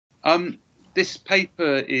This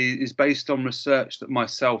paper is based on research that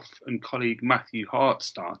myself and colleague Matthew Hart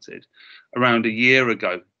started around a year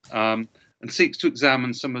ago, and seeks to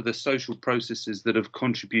examine some of the social processes that have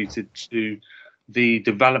contributed to the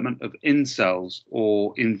development of incels,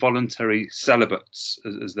 or involuntary celibates,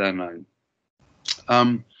 as they're known.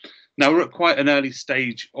 Now, we're at quite an early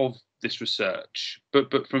stage of this research,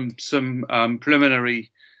 but from some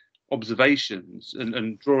preliminary observations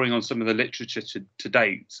and drawing on some of the literature to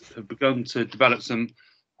date, have begun to develop some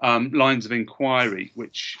lines of inquiry,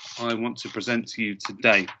 which I want to present to you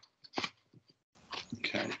today.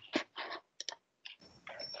 Okay.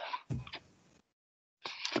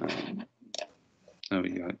 There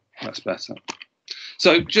we go. That's better.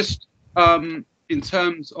 So just in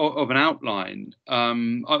terms of an outline,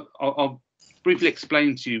 I'll briefly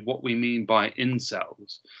explain to you what we mean by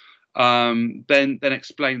incels. Then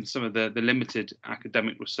explain some of the limited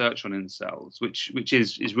academic research on incels, which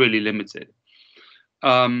is really limited.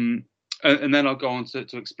 And then I'll go on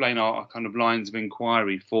to explain our kind of lines of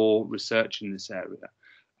inquiry for research in this area.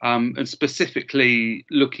 And specifically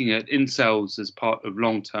looking at incels as part of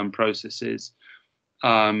long-term processes,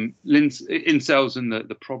 incels and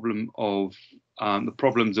the problem of the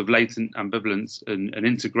problems of latent ambivalence and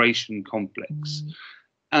integration conflicts,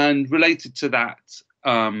 and related to that,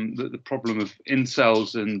 the problem of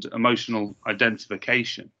incels and emotional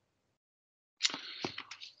identification.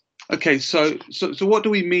 Okay, so what do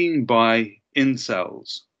we mean by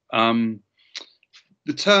incels?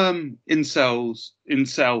 The term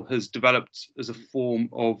incel has developed as a form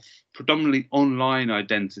of predominantly online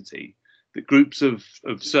identity that groups of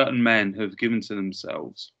certain men have given to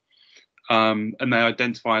themselves, and they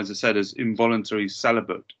identify, as I said, as involuntary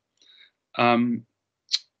celibate.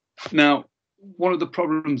 Now, one of the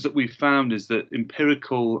problems that we've found is that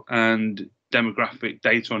empirical and demographic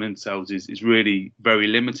data on incels is really very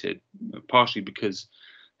limited, partially because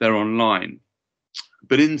they're online.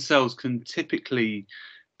 But incels can typically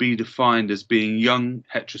be defined as being young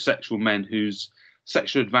heterosexual men whose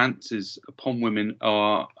sexual advances upon women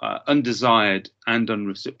are undesired and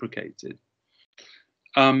unreciprocated.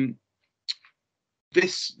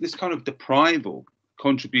 This kind of deprival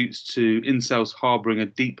contributes to incels harbouring a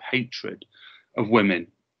deep hatred of women,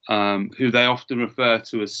 who they often refer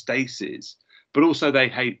to as stasis, but also they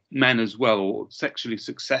hate men as well, or sexually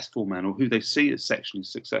successful men, or who they see as sexually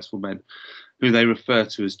successful men, who they refer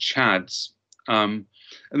to as chads. And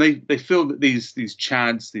they feel that these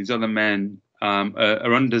chads, these other men,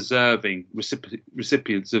 are undeserving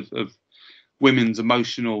recipients of women's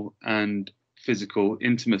emotional and physical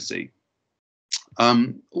intimacy.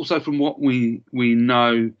 Also, from what we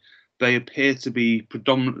know, they appear to be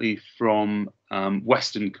predominantly from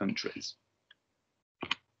Western countries.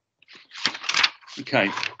 Okay,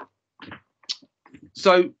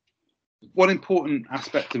 so one important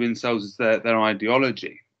aspect of incels is their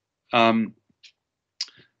ideology.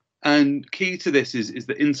 And key to this is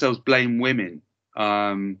that incels blame women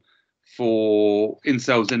for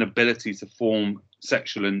incels' inability to form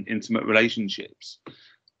sexual and intimate relationships.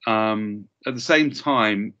 At the same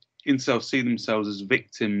time, incels see themselves as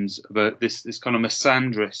victims of this kind of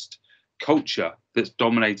misandrist culture that's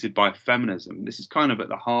dominated by feminism. This is kind of at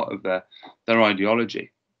the heart of their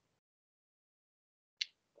ideology.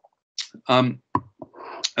 And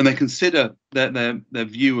they consider their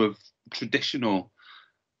view of traditional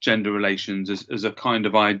gender relations as a kind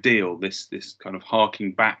of ideal, this kind of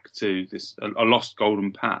harking back to a lost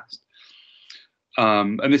golden past.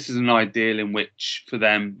 And this is an ideal in which, for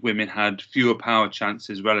them, women had fewer power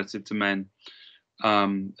chances relative to men.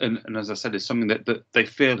 And as I said, it's something that they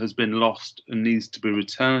feel has been lost and needs to be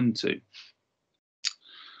returned to.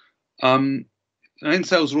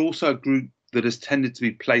 Incels are also a group that has tended to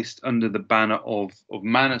be placed under the banner of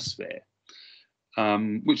manosphere,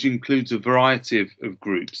 which includes a variety of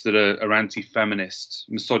groups that are anti-feminist,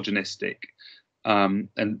 misogynistic,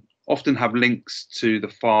 and often have links to the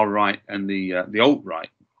far right and the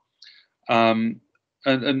alt-right. And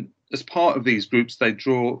as part of these groups, they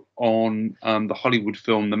draw on the Hollywood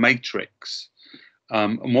film The Matrix,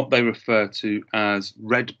 and what they refer to as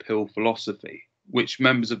red pill philosophy, which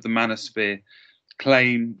members of the manosphere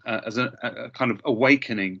claim as a kind of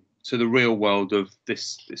awakening to the real world of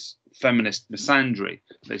this feminist misandry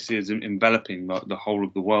they see as enveloping the whole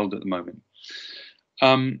of the world at the moment.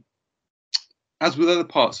 As with other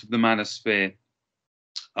parts of the manosphere,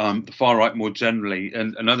 the far right more generally,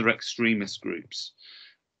 and other extremist groups,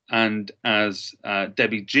 and as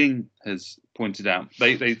Debbie Jing has pointed out,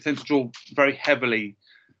 they tend to draw very heavily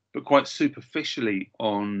but quite superficially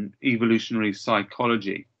on evolutionary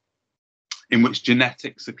psychology, in which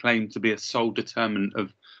genetics are claimed to be a sole determinant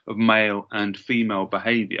of of male and female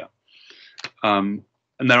behaviour. And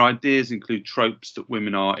their ideas include tropes that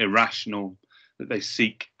women are irrational, that they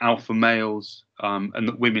seek alpha males, and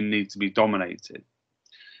that women need to be dominated.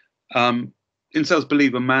 Incels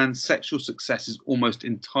believe a man's sexual success is almost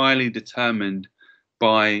entirely determined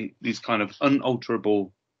by these kind of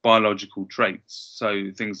unalterable biological traits.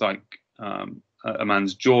 So things like a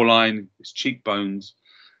man's jawline, his cheekbones,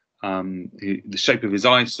 the shape of his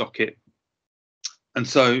eye socket. And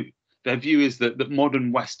so their view is that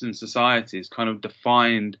modern Western society is kind of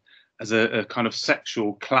defined as a kind of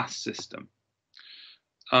sexual class system.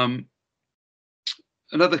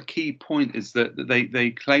 Another key point is that they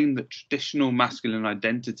claim that traditional masculine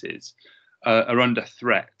identities are under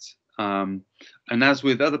threat. And as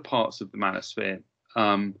with other parts of the manosphere,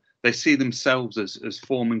 they see themselves as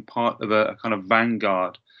forming part of a kind of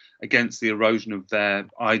vanguard against the erosion of their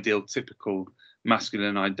ideal, typical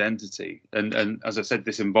masculine identity. And as I said,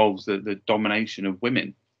 this involves the domination of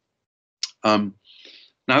women.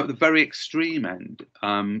 Now, at the very extreme end,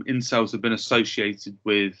 incels have been associated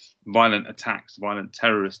with violent attacks, violent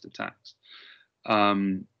terrorist attacks.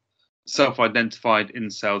 Self-identified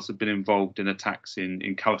incels have been involved in attacks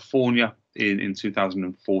in California in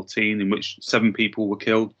 2014, in which 7 people were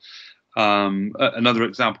killed. Another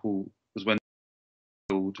example was when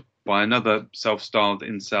killed by another self-styled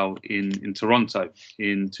incel in Toronto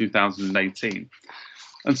in 2018.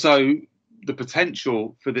 And so the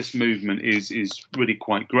potential for this movement is really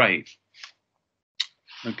quite great.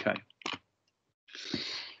 Okay.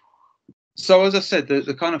 So as I said,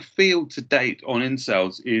 the kind of field to date on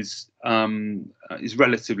incels is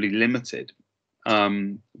relatively limited,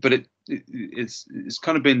 but it's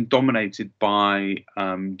kind of been dominated by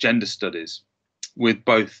gender studies, with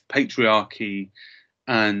both patriarchy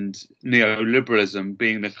and neoliberalism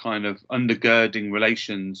being the kind of undergirding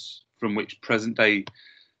relations from which present-day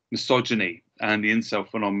misogyny and the incel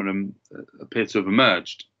phenomenon appear to have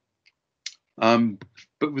emerged.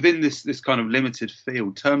 But within this kind of limited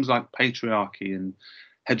field, terms like patriarchy and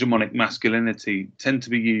hegemonic masculinity tend to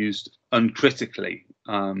be used uncritically,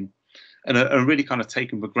 and are really kind of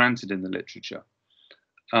taken for granted in the literature.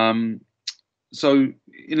 So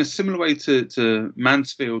in a similar way to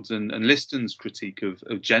Mansfield's and Liston's critique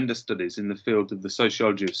of gender studies in the field of the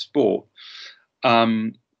sociology of sport,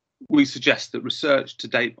 we suggest that research to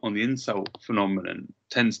date on the incel phenomenon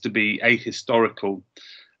tends to be ahistorical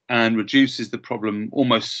and reduces the problem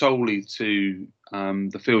almost solely to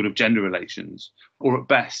the field of gender relations, or at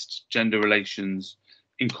best, gender relations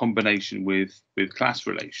in combination with class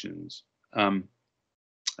relations. At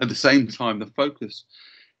the same time, the focus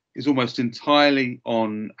is almost entirely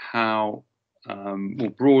on how, more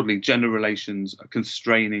broadly, gender relations are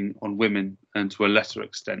constraining on women and to a lesser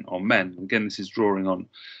extent on men. Again, this is drawing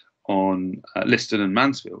on Liston and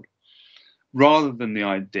Mansfield, rather than the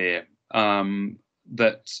idea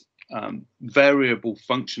that variable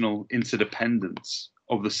functional interdependence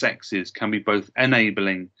of the sexes can be both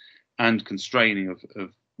enabling and constraining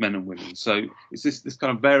of men and women. So it's this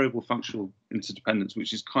kind of variable functional interdependence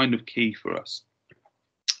which is kind of key for us.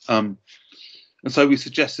 And so we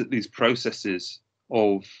suggest that these processes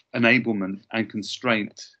of enablement and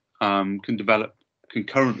constraint can develop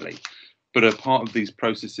concurrently, but are part of these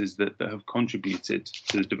processes that have contributed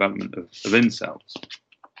to the development of incels.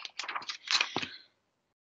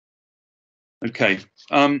 Okay,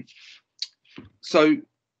 so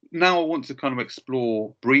now I want to kind of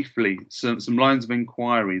explore briefly some lines of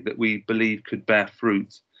inquiry that we believe could bear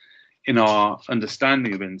fruit in our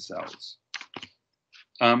understanding of incels.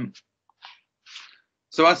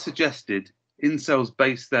 So as suggested, incels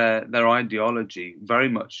base their ideology very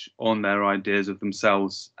much on their ideas of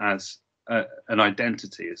themselves as an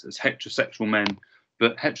identity, as heterosexual men,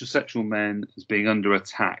 but heterosexual men as being under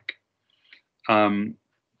attack.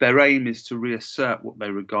 Their aim is to reassert what they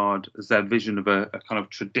regard as their vision of a kind of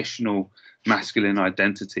traditional masculine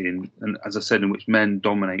identity, and as I said, in which men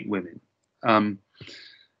dominate women.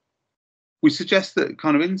 We suggest that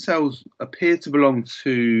kind of incels appear to belong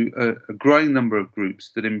to a growing number of groups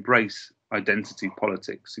that embrace identity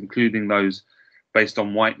politics, including those based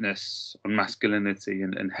on whiteness, on masculinity,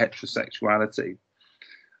 and heterosexuality.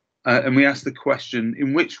 And we ask the question,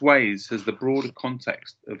 in which ways has the broader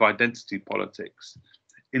context of identity politics,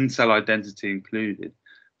 incel identity included,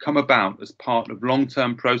 come about as part of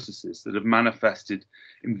long-term processes that have manifested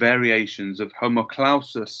in variations of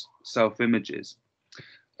homoklausus self-images?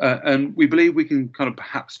 And we believe we can kind of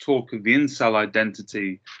perhaps talk of the incel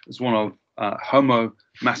identity as one of homo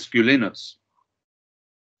masculinus.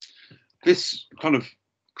 This kind of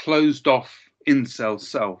closed off incel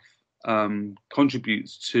self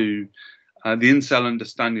contributes to the incel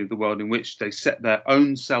understanding of the world in which they set their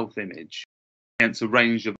own self-image against a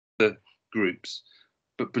range of other groups,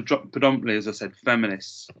 but predominantly, as I said,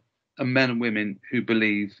 feminists and men and women who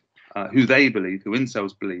believe, who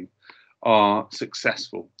incels believe, are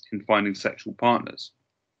successful in finding sexual partners.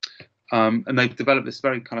 And they've developed this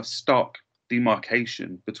very kind of stark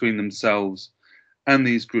demarcation between themselves and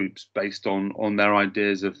these groups based on their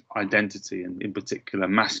ideas of identity, and in particular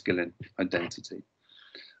masculine identity.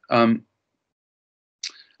 And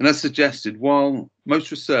as suggested, while most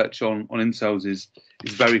research on incels is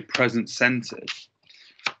very present-centered,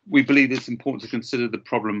 we believe it's important to consider the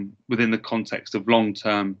problem within the context of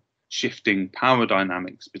long-term shifting power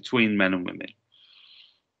dynamics between men and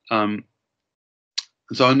women.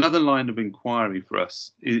 So another line of inquiry for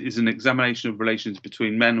us is an examination of relations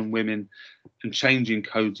between men and women and changing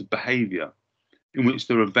codes of behaviour, in which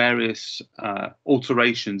there are various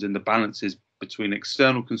alterations in the balances between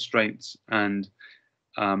external constraints and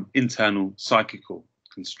internal psychical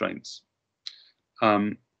constraints.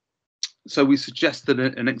 So we suggest that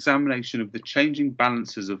an examination of the changing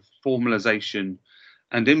balances of formalization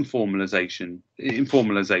and informalization in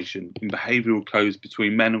behavioural codes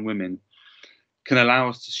between men and women can allow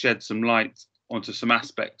us to shed some light onto some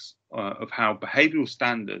aspects of how behavioural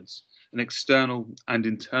standards and external and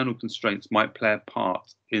internal constraints might play a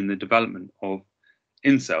part in the development of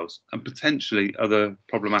incels and potentially other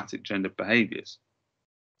problematic gender behaviours.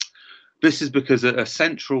 This is because a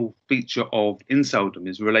central feature of inceldom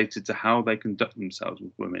is related to how they conduct themselves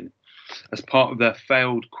with women as part of their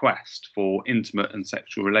failed quest for intimate and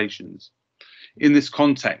sexual relations. In this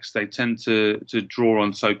context, they tend to draw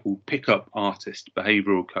on so-called pickup artist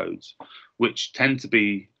behavioural codes, which tend to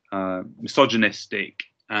be misogynistic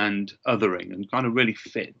and othering, and kind of really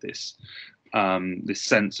fit this this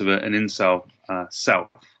sense of an incel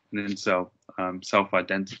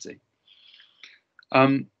self-identity.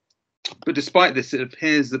 But despite this, it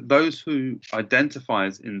appears that those who identify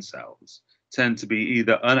as incels tend to be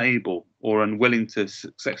either unable or unwilling to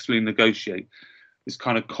successfully negotiate this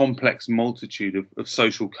kind of complex multitude of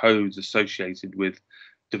social codes associated with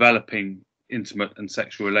developing intimate and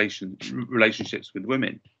sexual relationships with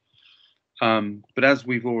women. But as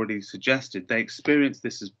we've already suggested, they experience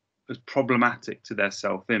this as problematic to their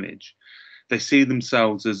self-image. They see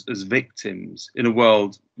themselves as victims in a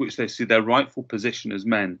world which they see their rightful position as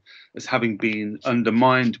men as having been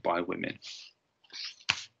undermined by women.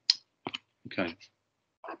 Okay.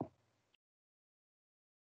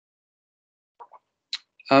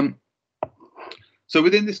 So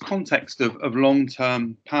within this context of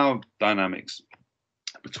long-term power dynamics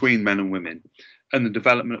between men and women and the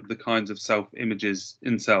development of the kinds of self-images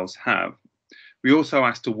incels have, we also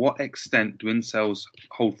ask to what extent do incels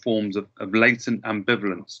hold forms of latent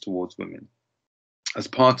ambivalence towards women. As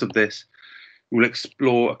part of this, we'll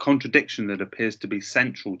explore a contradiction that appears to be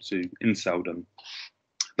central to inceldom.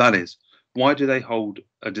 That is, why do they hold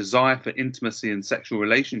a desire for intimacy and sexual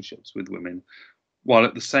relationships with women, while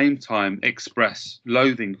at the same time express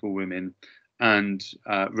loathing for women and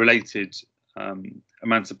related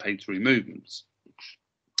emancipatory movements?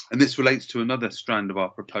 And this relates to another strand of our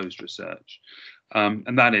proposed research,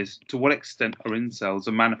 and that is, to what extent are incels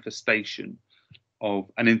a manifestation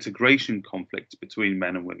of an integration conflict between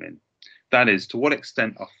men and women? That is, to what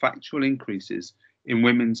extent are factual increases in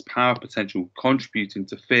women's power potential contributing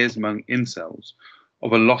to fears among incels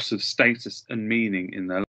of a loss of status and meaning in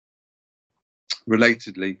their life?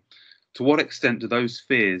 Relatedly, to what extent do those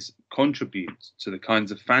fears contribute to the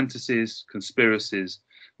kinds of fantasies, conspiracies,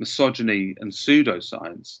 misogyny and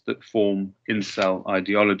pseudoscience that form incel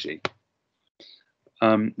ideology?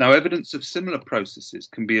 Now, evidence of similar processes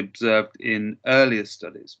can be observed in earlier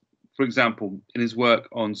studies. For example, in his work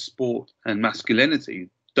on sport and masculinity,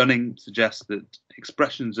 Dunning suggests that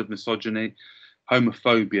expressions of misogyny,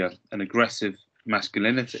 homophobia and aggressive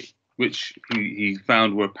masculinity, which he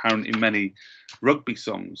found were apparent in many rugby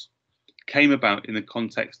songs, came about in the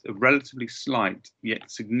context of relatively slight yet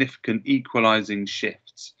significant equalising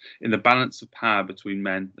shifts in the balance of power between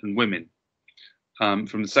men and women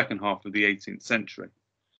from the second half of the 18th century.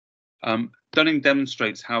 Dunning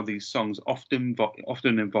demonstrates how these songs often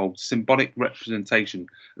involved symbolic representation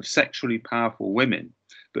of sexually powerful women,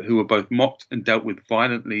 but who were both mocked and dealt with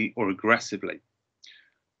violently or aggressively.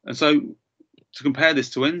 And so, to compare this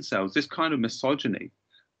to incels, this kind of misogyny,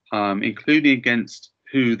 including against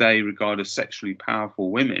who they regard as sexually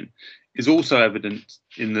powerful women, is also evident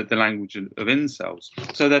in the language of incels.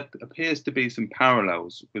 So there appears to be some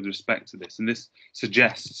parallels with respect to this, and this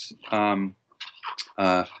suggests that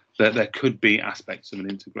there could be aspects of an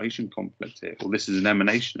integration conflict here, or this is an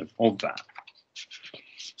emanation of that.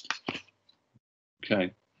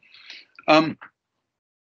 Okay.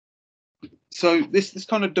 So this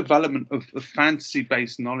kind of development of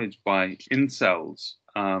fantasy-based knowledge by incels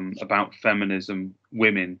about feminism,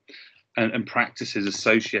 women, and practices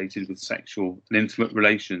associated with sexual and intimate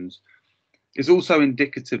relations is also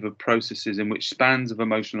indicative of processes in which spans of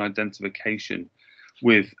emotional identification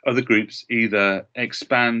with other groups either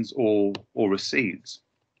expands or recedes.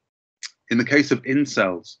 In the case of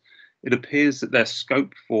incels, it appears that their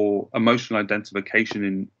scope for emotional identification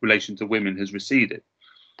in relation to women has receded.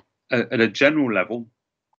 At a general level,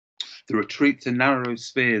 the retreat to narrow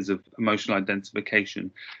spheres of emotional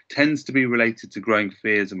identification tends to be related to growing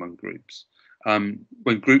fears among groups.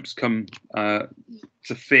 When groups come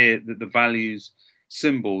to fear that the values,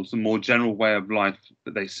 symbols, and more general way of life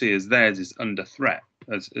that they see as theirs is under threat,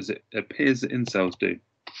 as it appears that incels do.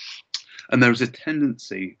 And there is a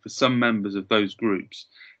tendency for some members of those groups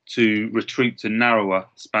to retreat to narrower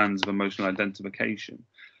spans of emotional identification.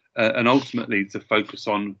 And ultimately to focus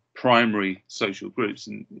on primary social groups.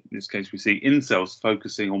 In this case, we see incels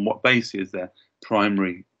focusing on what they see as their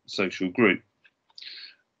primary social group.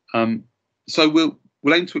 So we'll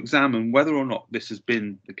aim to examine whether or not this has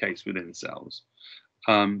been the case with incels.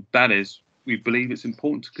 That is, we believe it's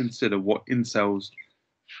important to consider what incels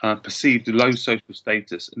perceived low social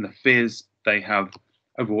status and the fears they have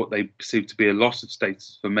over what they perceive to be a loss of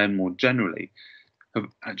status for men more generally have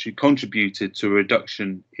actually contributed to a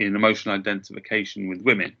reduction in emotional identification with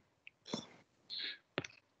women.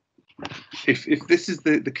 If this is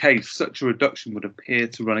the case, such a reduction would appear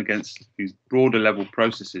to run against these broader level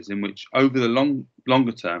processes in which, over the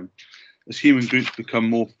longer term, as human groups become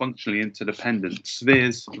more functionally interdependent,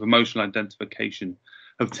 spheres of emotional identification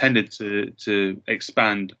have tended to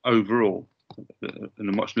expand overall in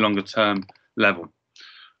a much longer term level.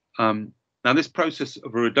 Now, this process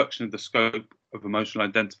of a reduction of the scope of emotional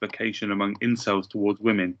identification among incels towards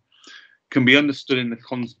women can be understood in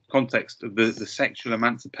the context of the sexual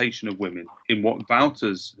emancipation of women in what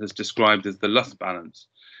Wouters has described as the lust balance,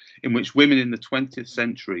 in which women in the 20th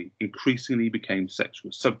century increasingly became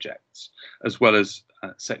sexual subjects as well as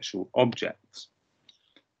sexual objects.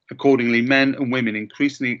 Accordingly, men and women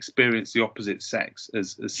increasingly experience the opposite sex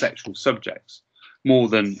as sexual subjects more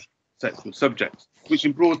than sexual subjects, which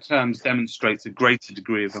in broad terms demonstrates a greater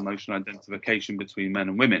degree of emotional identification between men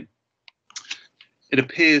and women. It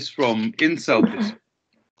appears from incel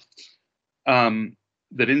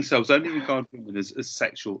that incels only regard women as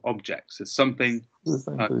sexual objects, as something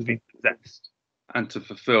to be possessed and to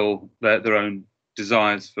fulfill their own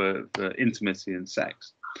desires for intimacy and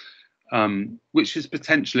sex, which is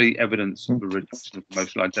potentially evidence of a reduction of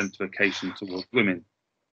emotional identification towards women.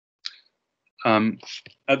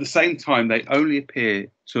 At the same time, they only appear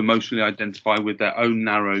to emotionally identify with their own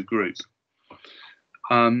narrow group.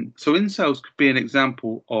 So incels could be an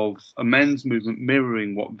example of a men's movement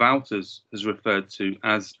mirroring what Wouters has referred to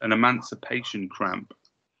as an emancipation cramp.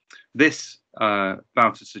 This,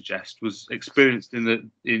 Wouters suggests, was experienced in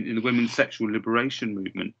the women's sexual liberation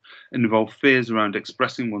movement and involved fears around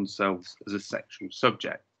expressing oneself as a sexual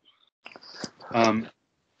subject.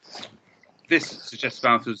 This, suggests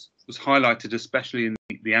Wouters, was highlighted especially in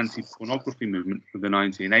the anti-pornography movement of the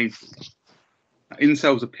 1980s.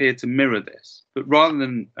 Incels appear to mirror this, but rather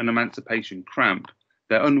than an emancipation cramp,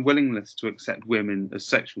 their unwillingness to accept women as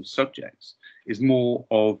sexual subjects is more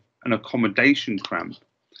of an accommodation cramp,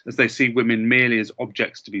 as they see women merely as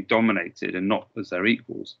objects to be dominated and not as their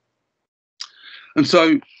equals. And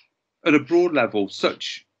so, at a broad level,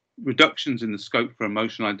 such reductions in the scope for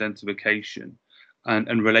emotional identification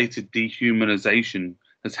and related dehumanization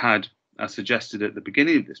has had, as suggested at the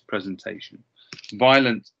beginning of this presentation,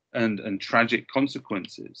 violent and tragic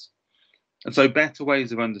consequences. And so better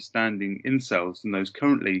ways of understanding incels than those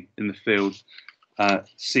currently in the field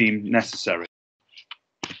seem necessary.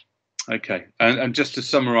 Okay, and just to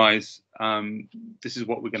summarize, this is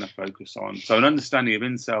what we're going to focus on. So an understanding of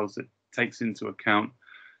incels that takes into account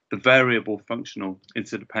the variable functional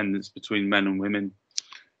interdependence between men and women.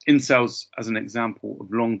 Incels as an example of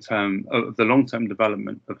the long-term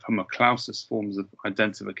development of homoklausis forms of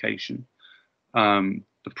identification,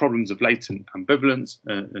 the problems of latent ambivalence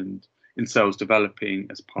and incels developing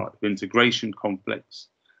as part of integration conflicts,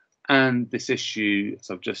 and this issue, as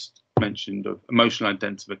I've just mentioned, of emotional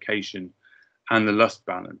identification and the lust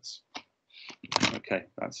balance. Okay,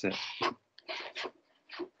 that's it.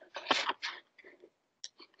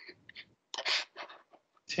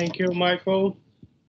 Thank you, Michael.